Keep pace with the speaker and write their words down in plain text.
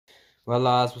Well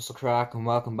lads, what's the crack and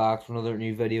welcome back to another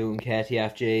new video in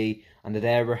KTFG, and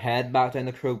today we're heading back down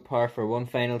to Croke Park for one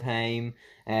final time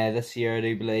this year I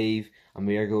do believe, and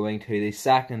we are going to the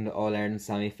second All-Ireland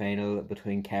semi-final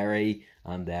between Kerry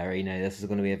and Derry. Now this is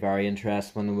going to be a very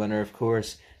interesting one. The winner of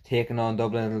course taking on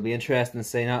Dublin. It'll be interesting to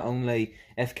see not only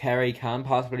if Kerry can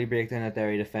possibly break down that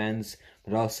Derry defence,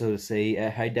 but also to see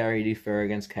how Derry do fare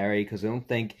against Kerry, because I don't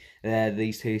think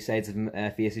these two sides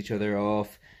have faced each other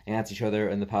off against each other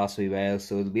in the past wee while,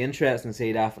 so it'll be interesting to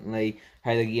see definitely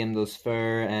how the game does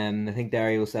fare. I think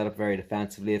Derry will set up very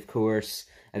defensively, of course.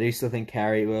 I do still think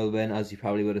Kerry will win, as you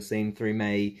probably would have seen through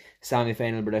my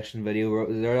semi-final prediction video.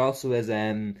 There also is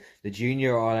the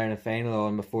junior All-Ireland final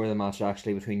on before the match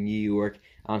actually between New York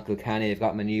and Kilkenny. I've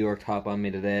got my New York top on me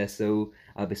today, so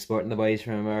I'll be supporting the boys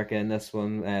from America in this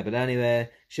one. But anyway,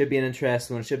 should be an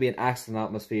interesting one. Should be an excellent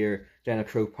atmosphere down at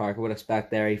Croke Park. I would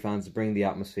expect Derry fans to bring the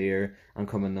atmosphere and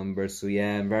come in numbers. So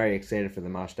yeah, I'm very excited for the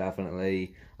match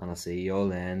definitely, and I'll see you all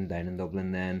then down in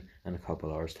Dublin then in a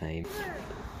couple hours time.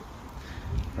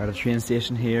 We're at a train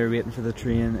station here waiting for the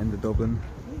train into Dublin.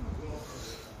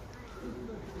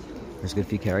 There's a good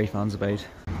few Kerry fans about.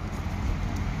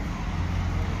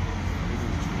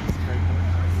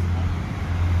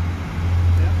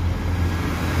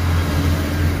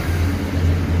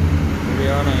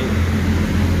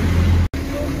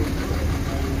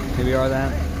 Here we are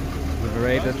then. We've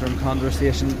arrived at Drumcondra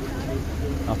station,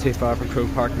 not too far from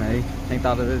Croke Park now. I think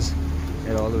that it is.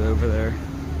 Get all the way over there.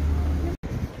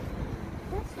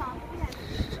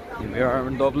 Here we are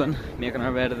in Dublin, making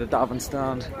our way to the Davin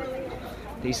stand.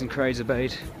 Decent crowds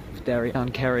about, with Derry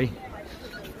and Kerry.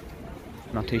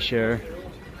 Not too sure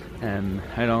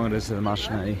how long it is to the match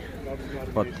now,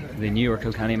 but the New York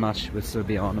Kilkenny match will still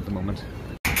be on at the moment.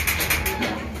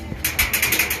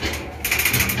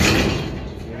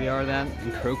 Here we are then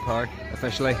in Croke Park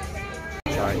officially.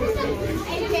 Sorry.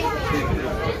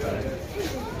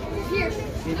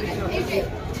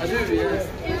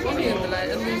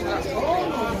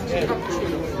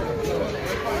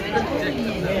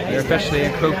 We're officially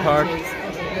in Croke Park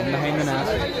and behind the net.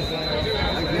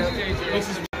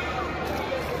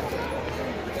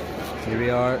 Here we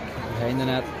are behind the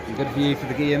net. Good view for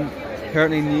the game.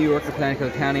 Currently New York are playing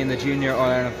Kilkenny in the Junior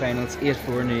All-Ireland Finals.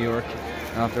 8-4 New York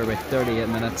after about 38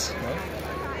 minutes.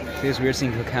 Feels weird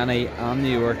seeing Kilkenny and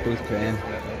New York both playing.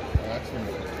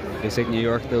 Looks like New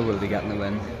York though will be getting the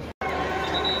win.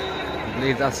 I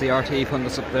believe that's the RTE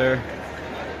pundits up there.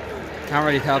 Can't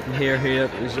really tell from here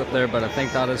who's up there, but I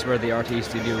think that is where the RTE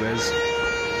studio is.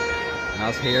 And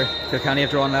that's here. Kilkenny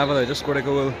have drawn level, they just scored a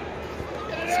goal.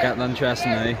 It's getting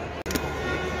interesting now.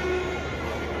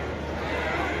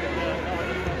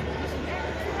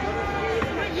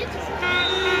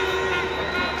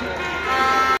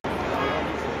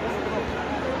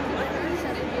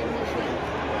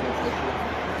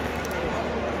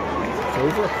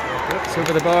 It's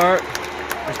over the bar.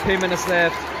 There's 2 minutes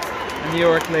left. New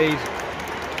York lead.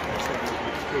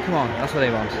 Come on, that's what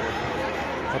they want.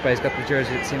 That guy's got the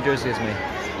jersey, the same jersey as me.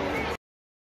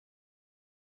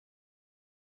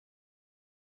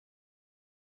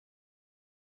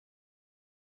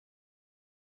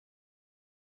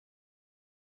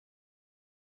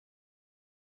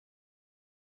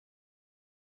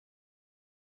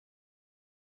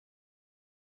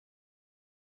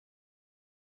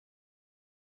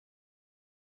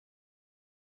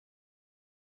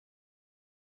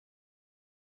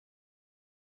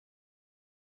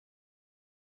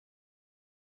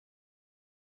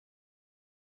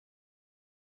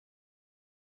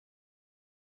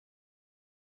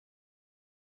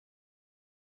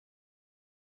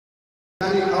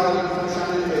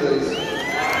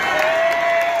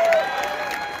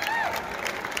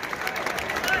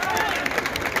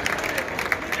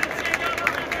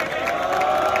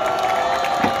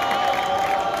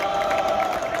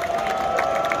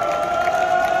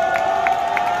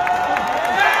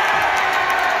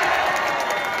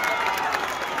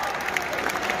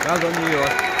 Well done, New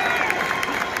York.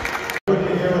 Wouldn't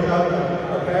be here without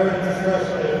our parents,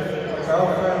 especially our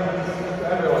girlfriends,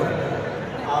 everyone.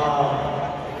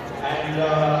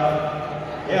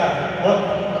 Yeah, look,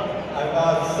 I've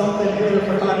got something here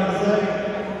for time to say.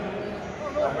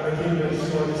 I'm going to keep it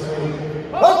short and sweet.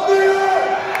 Let's do it!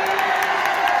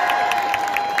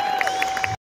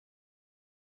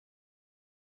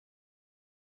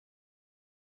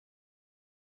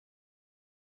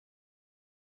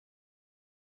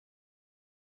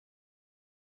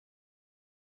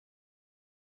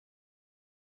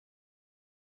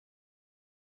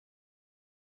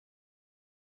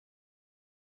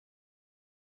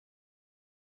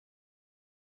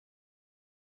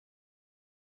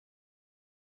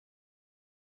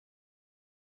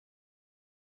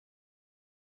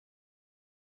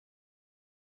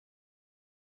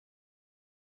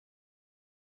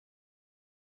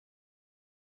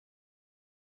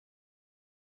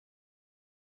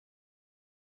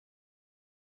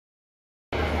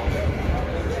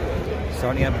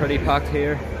 Starting to get pretty packed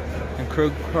here in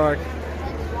Croke Park.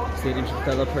 Stadium should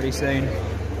fill up pretty soon.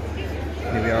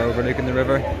 Here we are overlooking the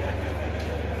river.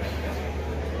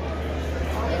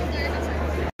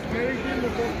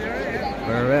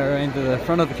 We're around to the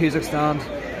front of the Cusack stand.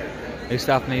 It's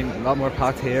definitely a lot more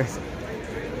packed here.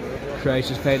 Crowd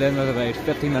just paid in with about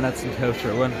 15 minutes until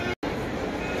throw-in.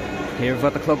 Here we've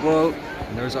got the club wall,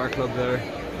 and there's our club there.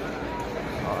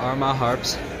 Armagh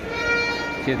Harps.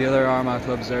 A few of the other Armagh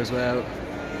clubs there as well.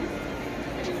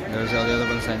 There's all the other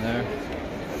ones down there.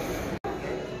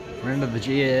 We're into the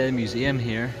GAA museum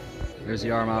here. There's the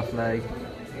Armagh flag.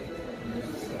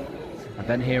 I've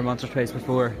been here once or twice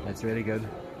before. It's really good.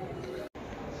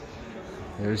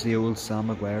 There's the old Sam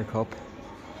Maguire Cup.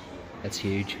 It's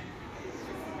huge.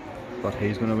 But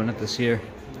who's going to win it this year?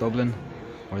 Dublin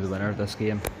or the winner of this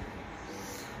game?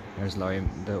 There's the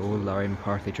old Larry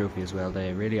McCarthy trophy as well.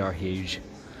 They really are huge.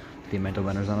 The amount of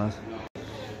winners on it.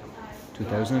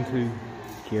 2002,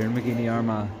 Kieran McGeeney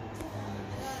Armagh.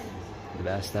 The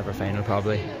best ever final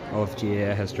probably of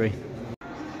GAA history.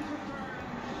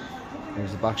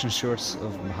 There's the boxing shorts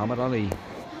of Muhammad Ali.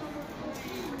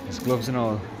 His gloves and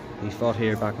all. He fought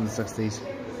here back in the 60s.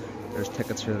 There's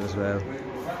tickets for it as well.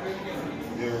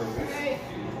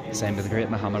 Same with the great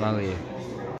Muhammad Ali.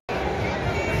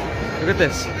 Look at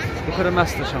this. Look at a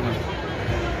moustache on him.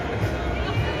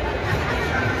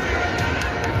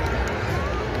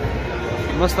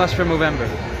 Moustache from November.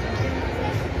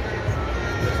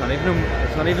 It's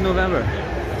not even November.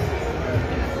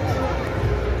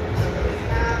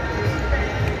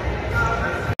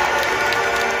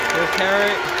 There's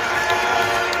Kerry.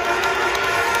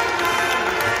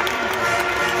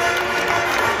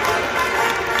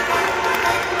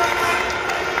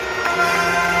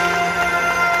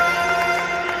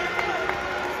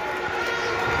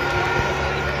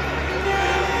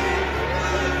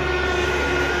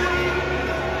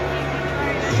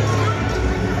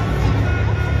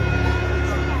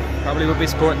 Probably would be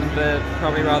supporting the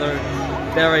probably rather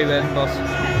Derry win, but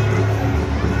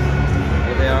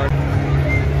here they are.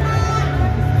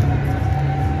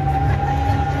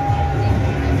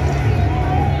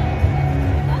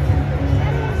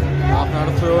 Half an hour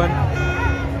to throw in.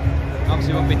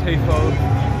 Obviously won't be too full,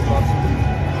 but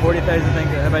 40,000 I think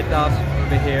about that will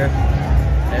be here.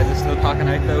 They're still packing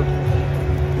out though.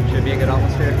 Should be a good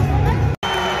atmosphere.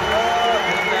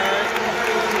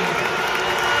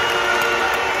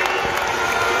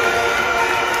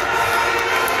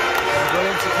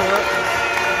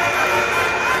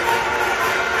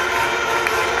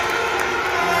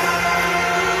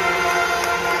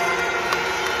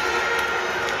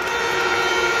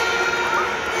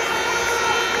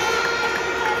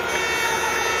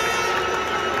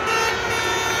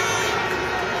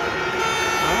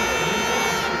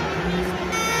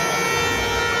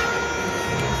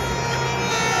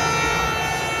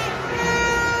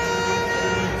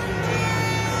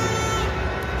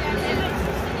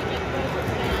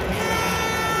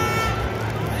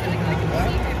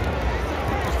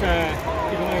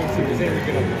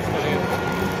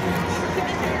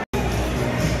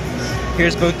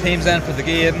 Here's both teams in for the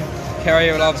game.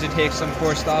 Kerry will obviously take some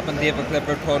for stopping David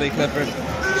Clifford, Paddy Clifford,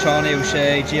 Shawnee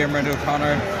O'Shea, Diarmuid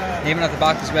O'Connor. Even at the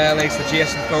back as well, like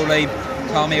Jason Foley,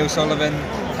 Tommy O'Sullivan,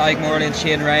 Tyke Morley and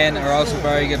Shane Ryan are also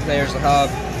very good players to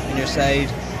have on your side.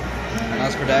 And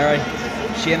as for Derry,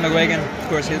 Shane McGuigan, of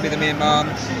course he'll be the main man.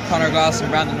 Conor Glass and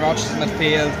Brandon Roches in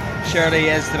midfield. Shirley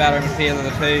is the better midfield of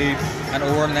the two. And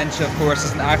Owen Lynch of course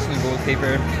is an excellent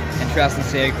goalkeeper. Interesting to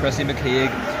see Chrissy McCaig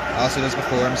also does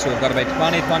perform. So we've got about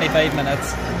 20-25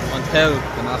 minutes until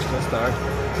the match will start.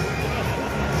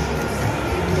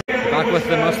 Back with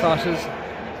the moustaches.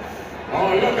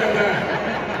 Oh, look at that!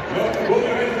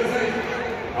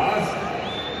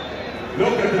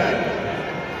 Look at that!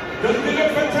 Doesn't he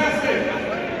look fantastic?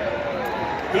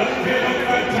 Doesn't he look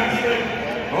fantastic?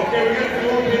 Okay, we're going to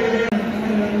go here.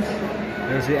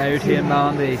 There's the Irritating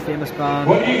band, the famous band.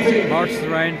 Marches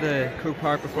around the Croke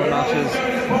Park before matches.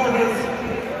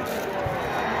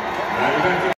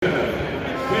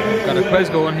 Got a quiz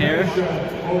going here.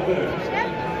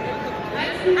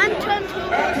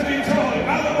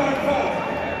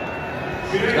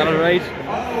 He's got it right.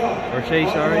 Or she,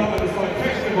 sorry.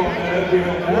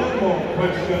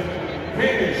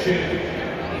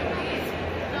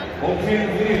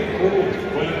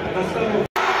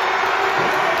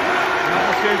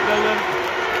 Atmosphere's building.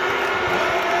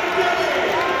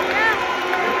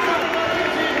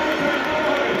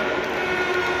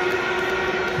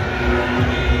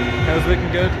 That was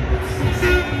looking good.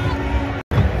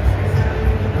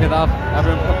 Look at that,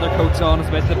 everyone putting their coats on, it's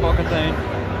about to bucket down.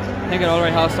 I think it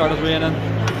already has started raining.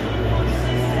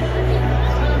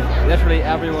 Literally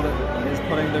everyone is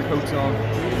putting their coats on.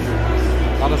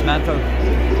 That is mental.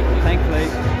 Thankfully,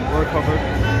 we're covered,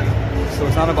 so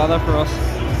it's not a bother for us.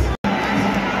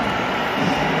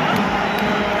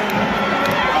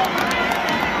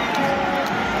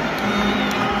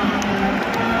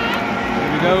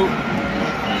 Here we go.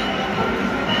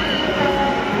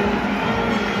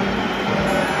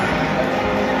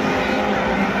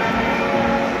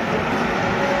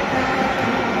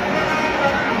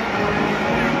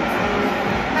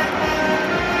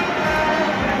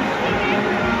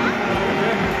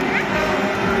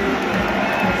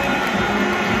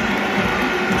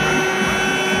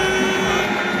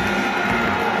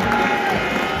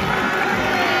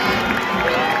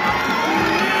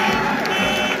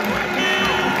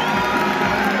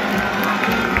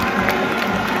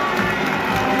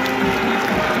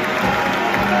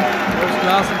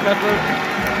 Glass and pepper.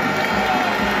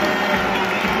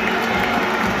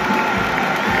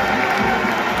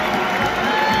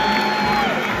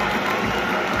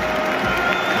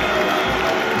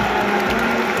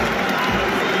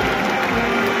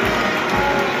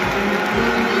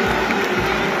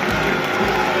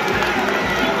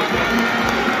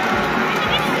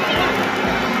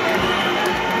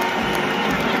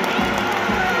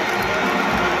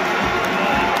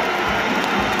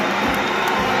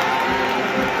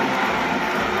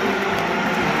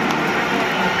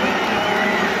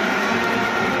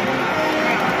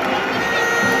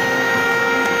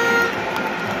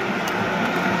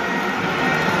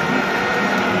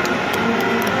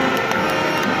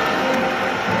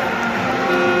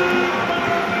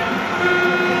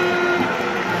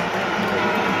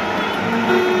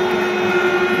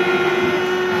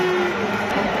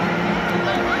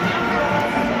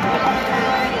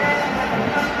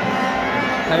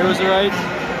 Pyros are right.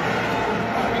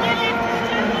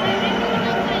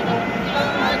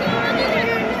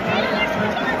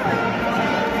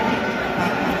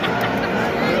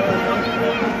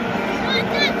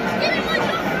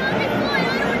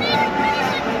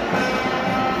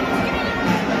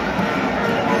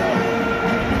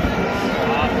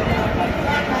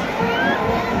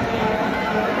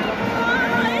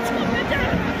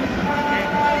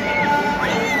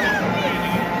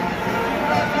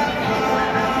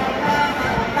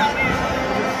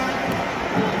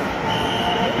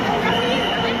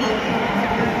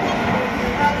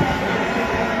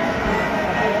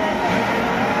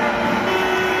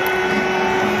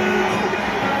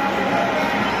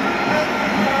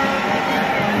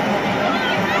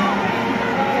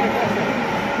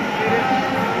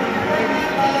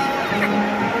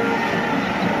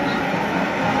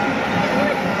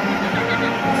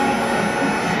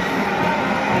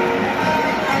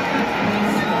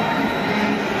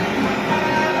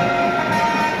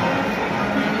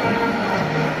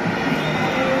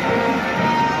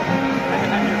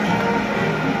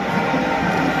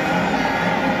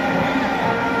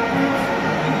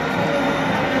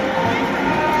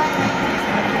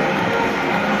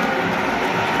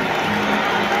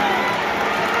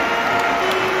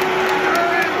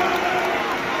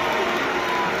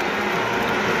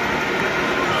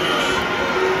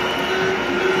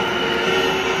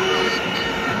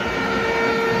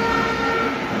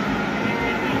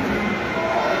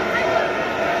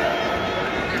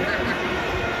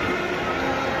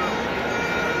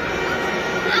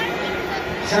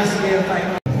 Just give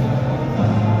like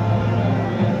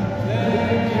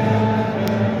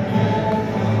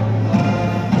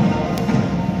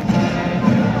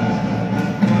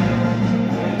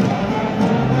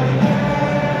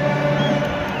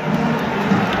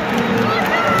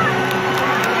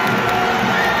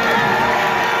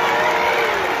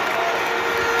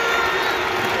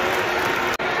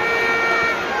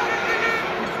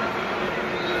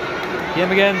Game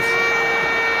begins.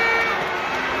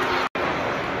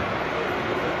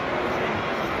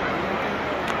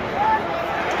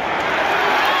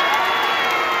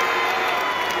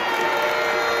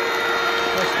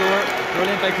 First score,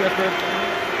 brilliant by Clifford.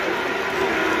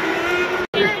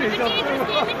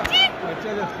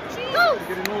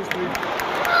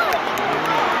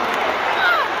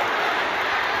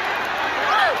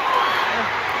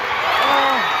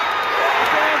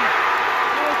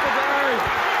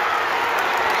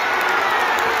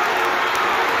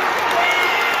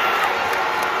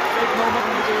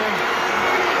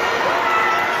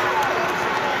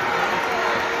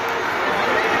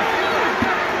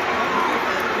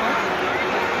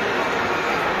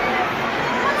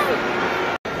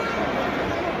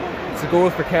 It's a goal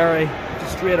for Kerry,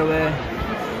 just straight away.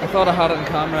 I thought I had it in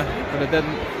camera, but I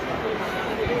didn't.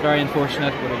 Very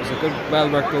unfortunate, but it was a good,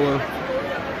 well-worked goal.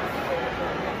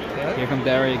 Here come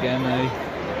Derry again now.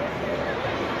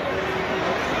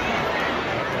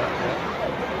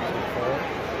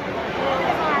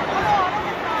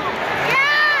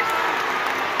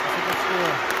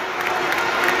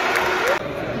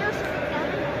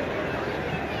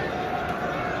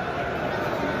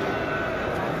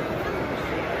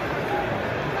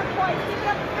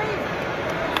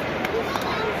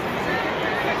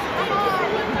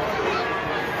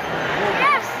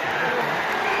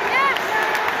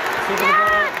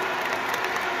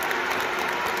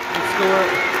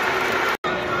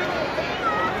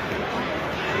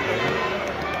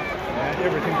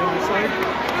 Everything on the side.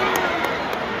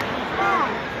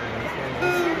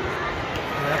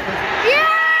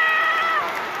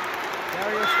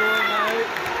 Derry are scoring now.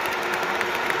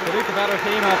 They look the better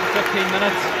team after 15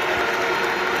 minutes.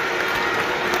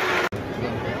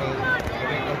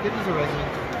 I'll give us a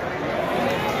resident.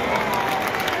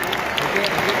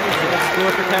 Let's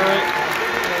score for Kerry.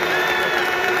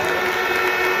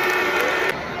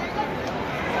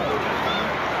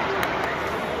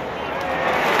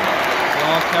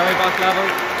 Kerry back level.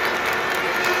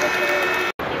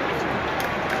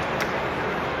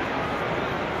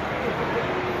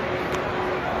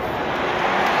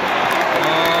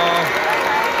 Oh,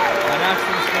 an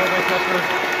excellent score by Clifford.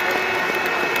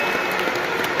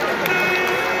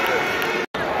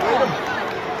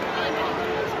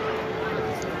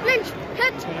 Lynch,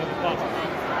 hit!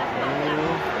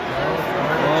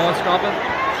 Oh, Scotland.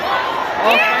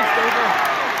 Oh, thanks, David.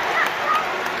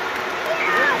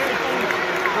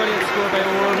 Brilliant score by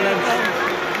Owen Lynch.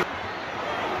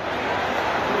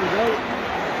 There we go.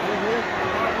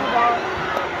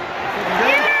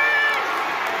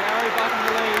 Derry back in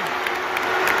the lead.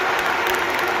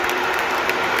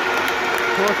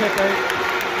 Poor kick out.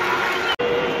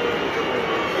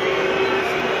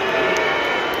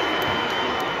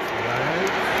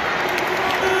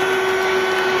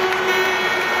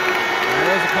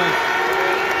 There's a point.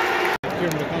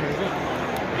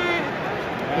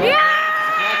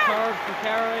 For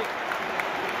Kerry,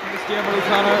 this game of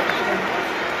O'Connor.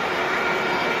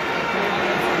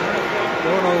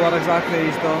 Don't know what exactly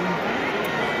he's done.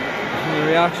 From the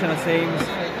reaction, it seems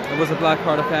it was a black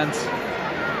card offence.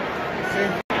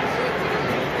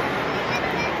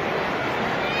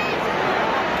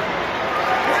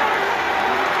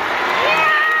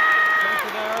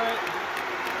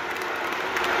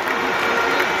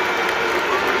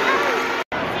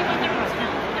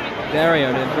 Derry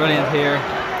are doing brilliant here.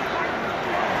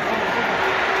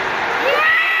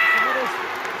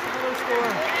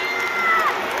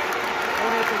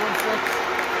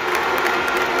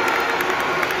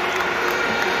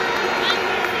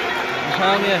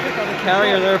 I'm telling you, Kerry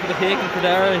are there for the taking for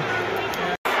Derry.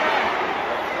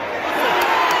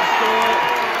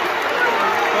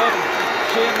 But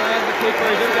Shane Ryan, the keeper,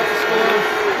 he didn't get the score.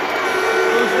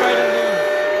 Goes right in there.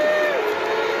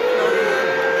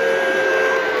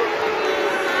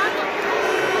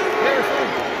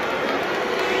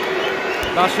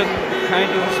 That shouldn't count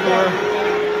as a score.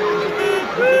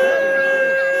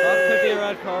 That could be a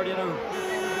red card, you know.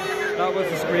 That was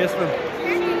disgraceful.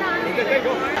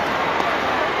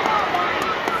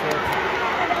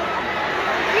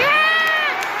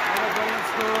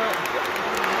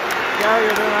 Derry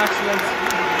are doing excellent,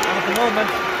 and at the moment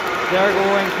they're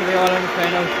going to the All-Ireland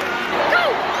final.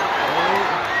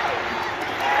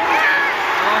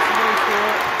 Awesome little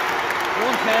score,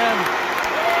 110.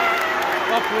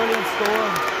 What brilliant score.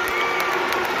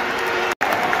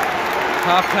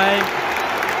 Half time,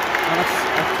 and it's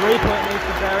a 3-point lead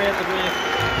for Derry at the break.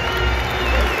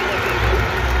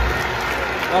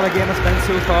 What a game it's been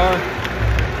so far.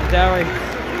 And Derry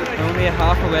are only a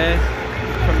half away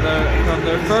from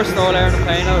their first All-Ireland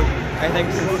final, I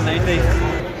think, since the 90s.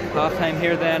 Half time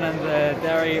here then, and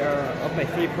Derry are up by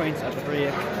 3 points at the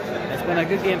break. It's been a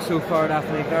good game so far,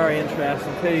 definitely very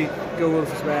interesting. 2 goals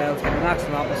as well. It's been an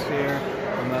excellent atmosphere,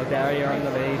 and well, Derry are in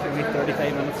the lead, only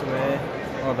 35 minutes away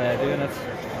of doing it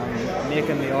and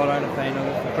making the All-Ireland final.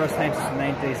 For the first time since the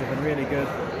 90s, they've been really good,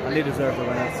 and they deserve to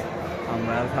win it. And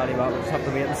I'll tell you what, we'll just have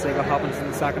to wait and see what happens in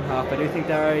the second half. I do think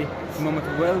Derry at the moment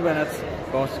will win it,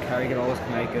 but Kerry can always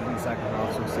come out good in the second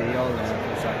half, so see you all then for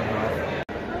the second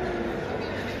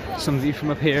half. Some view from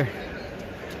up here.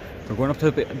 We're going up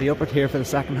to the upper tier for the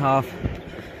second half.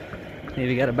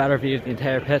 Maybe get a better view of the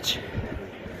entire pitch.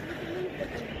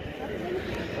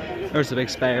 There's a big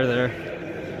spire there.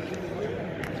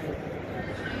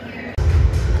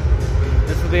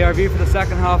 This will be our view for the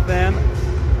second half then.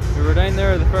 We were down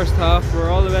there in the first half, we're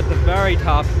all the way at the very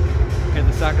top in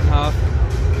the second half.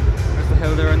 There's the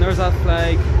hill there, and there's that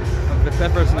flag of the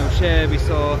Clippers in O'Shea we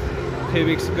saw 2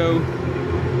 weeks ago.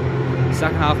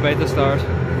 Second half about to start.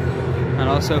 And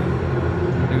also,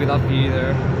 look at that view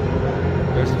there.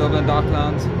 There's Dublin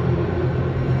Docklands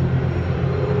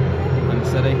and the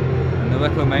city, and the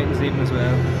Wicklow Mountains even as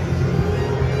well.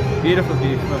 Beautiful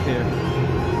view from up here.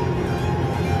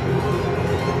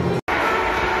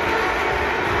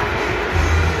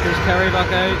 Here's Kerry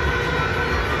back out.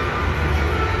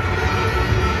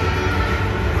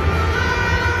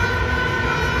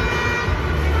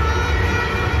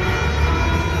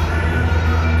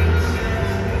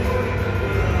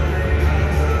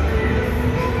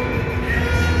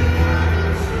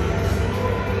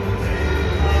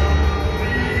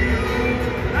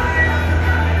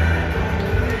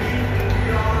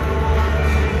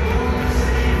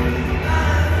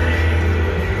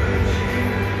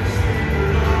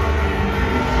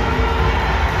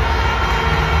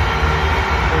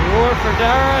 For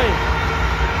Derry.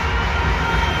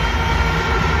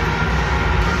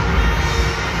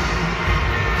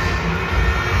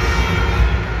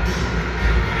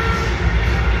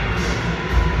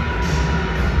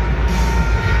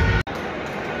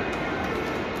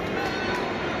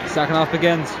 Second half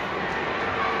begins.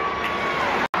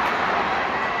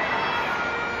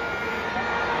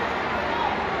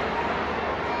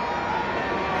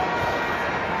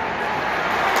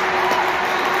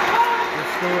 Good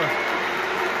score.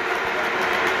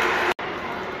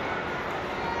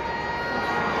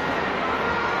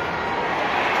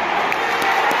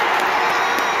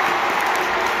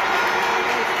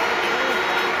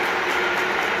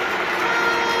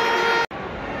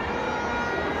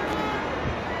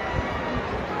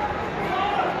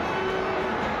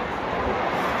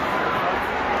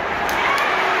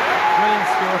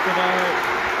 For Derry.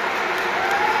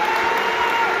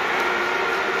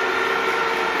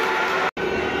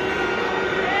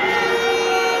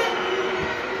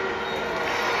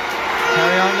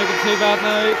 Kerry aren't looking too bad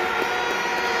now.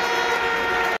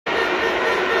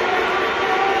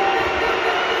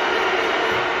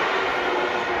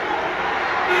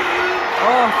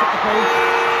 Oh, took the post.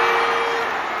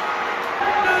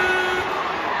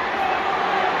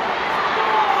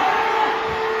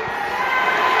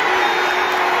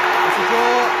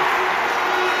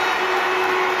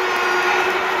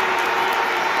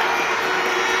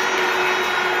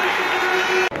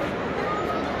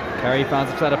 Kerry fans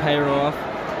have set a pair off.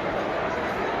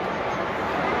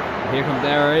 Here come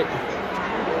Derry.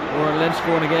 Warren Lynch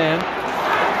going again.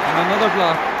 And another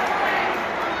block.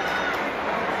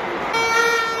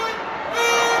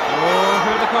 Oh,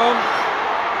 here they come.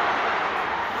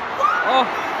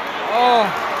 Oh,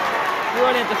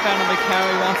 brilliant defending by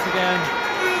Kerry once again.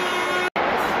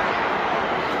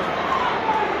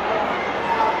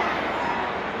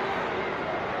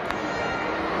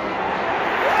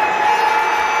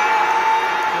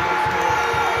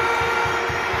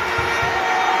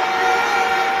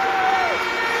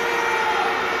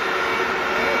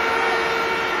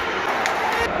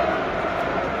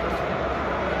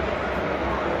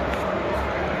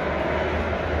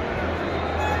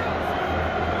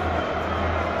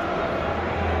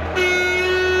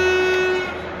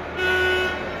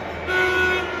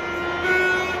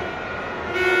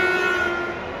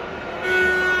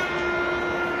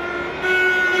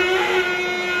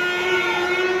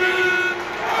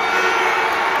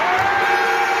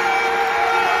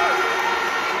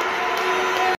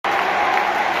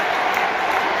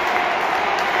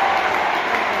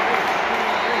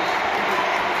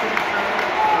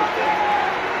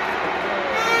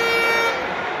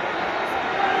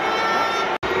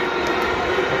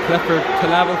 Clifford to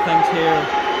level things here.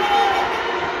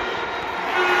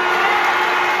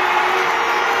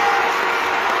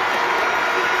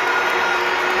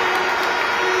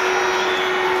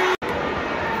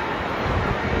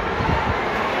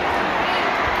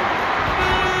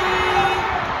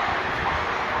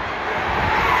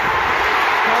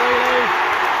 Kerry lead.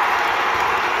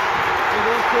 It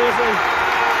was crazy.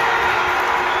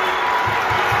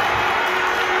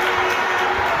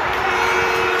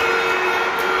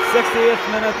 68th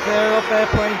minute, they're up their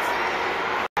points.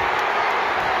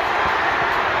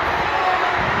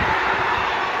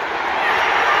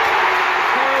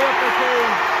 Kerry up their team.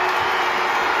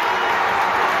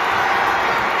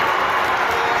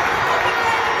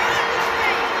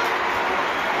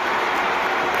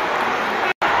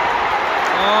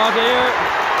 Oh dear,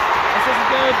 this isn't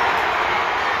good.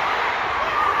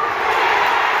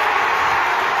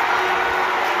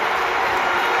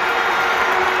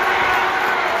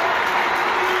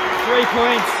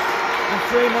 Points and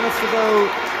 3 minutes to go.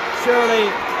 Surely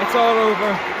it's all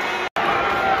over.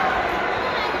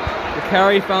 The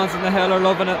Kerry fans in the hill are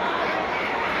loving it.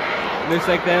 looks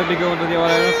like they'll be going to the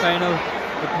All-Ireland final.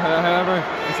 But however,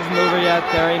 this isn't over yet.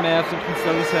 Derry may have something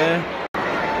still to say.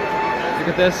 Look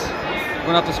at this.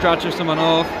 We're going to have to stretcher someone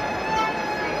off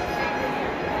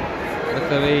with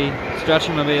the wee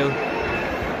stretcher mobile.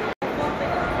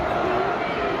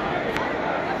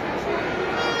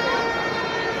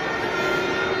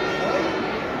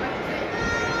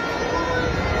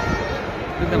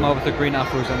 Look at them all with the green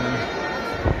afros on them.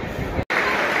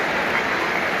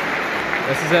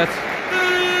 This is it.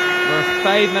 We're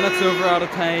 5 minutes over out of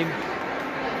time.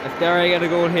 If Derry get a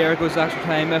goal here, it goes to extra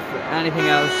time. If anything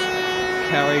else,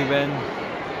 Kerry win.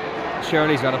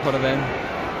 Shirley's got to put it in.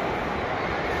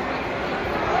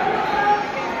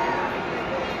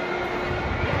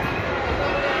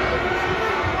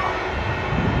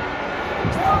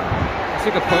 He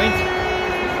took a point.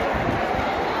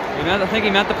 I think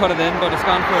he meant to put it in, but it's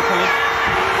gone for a point.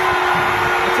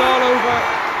 It's all over.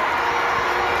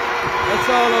 It's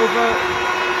all over.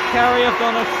 Kerry have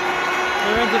done it.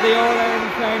 We're into the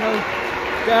All-Ireland final.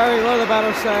 Derry were the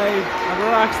better side and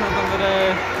we're excellent on the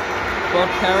day.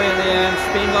 But Kerry in the end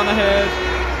steamed on ahead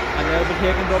and they'll be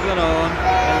taking Dublin on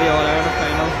in the All-Ireland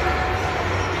final.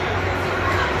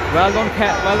 Well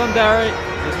done Derry.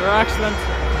 These were excellent.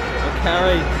 But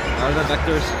Kerry are the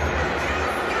victors.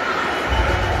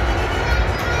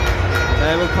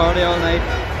 They will party all night.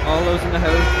 All those in the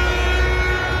hill.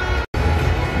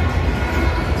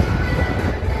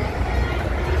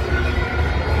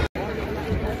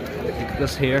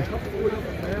 This here,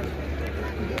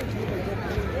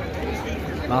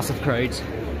 massive crowds.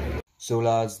 So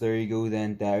lads, there you go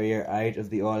then. Derry are out of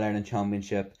the All-Ireland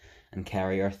Championship and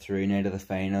Kerry are through now to the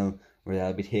final, where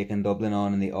they'll be taking Dublin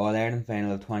on in the All-Ireland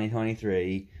final of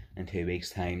 2023 in 2 weeks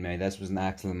time. Now this was an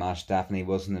excellent match, definitely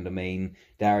wasn't it? I mean,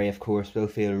 Derry of course will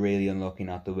feel really unlucky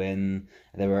not to win.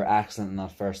 They were excellent in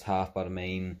that first half, but I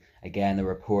mean, again they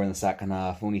were poor in the second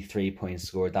half, only 3 points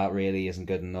scored, that really isn't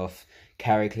good enough.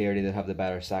 Kerry clearly did have the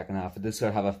better second half. I did sort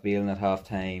of have a feeling at half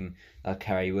time that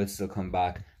Kerry would still come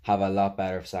back, have a lot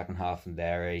better second half than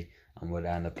Derry, and would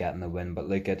end up getting the win. But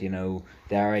look at, you know,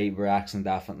 Derry were excellent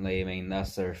definitely. I mean,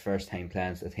 that's their first time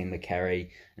playing a team like Kerry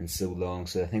in so long,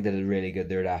 so I think they did really good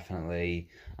there definitely.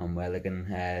 And well, they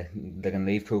can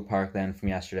leave Croke Park then from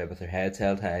yesterday with their heads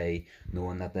held high,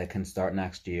 knowing that they can start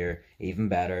next year even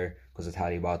better, because I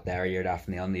tell you what, Derry are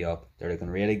definitely on the up. They're looking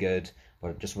really good,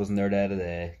 but it just wasn't their day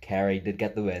today. Kerry did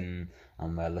get the win,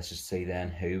 and well, let's just see then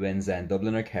who wins then,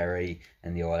 Dublin or Kerry,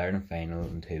 in the All-Ireland final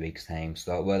in 2 weeks time.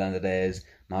 So that will end today's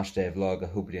Matchday vlog. I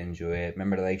hope you enjoy it.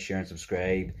 Remember to like, share and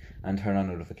subscribe and turn on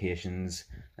notifications.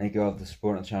 Thank you all for the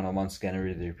support on the channel once again, I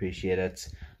really appreciate it.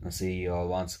 And I'll see you all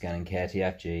once again in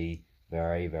KTFG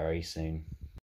very, very soon.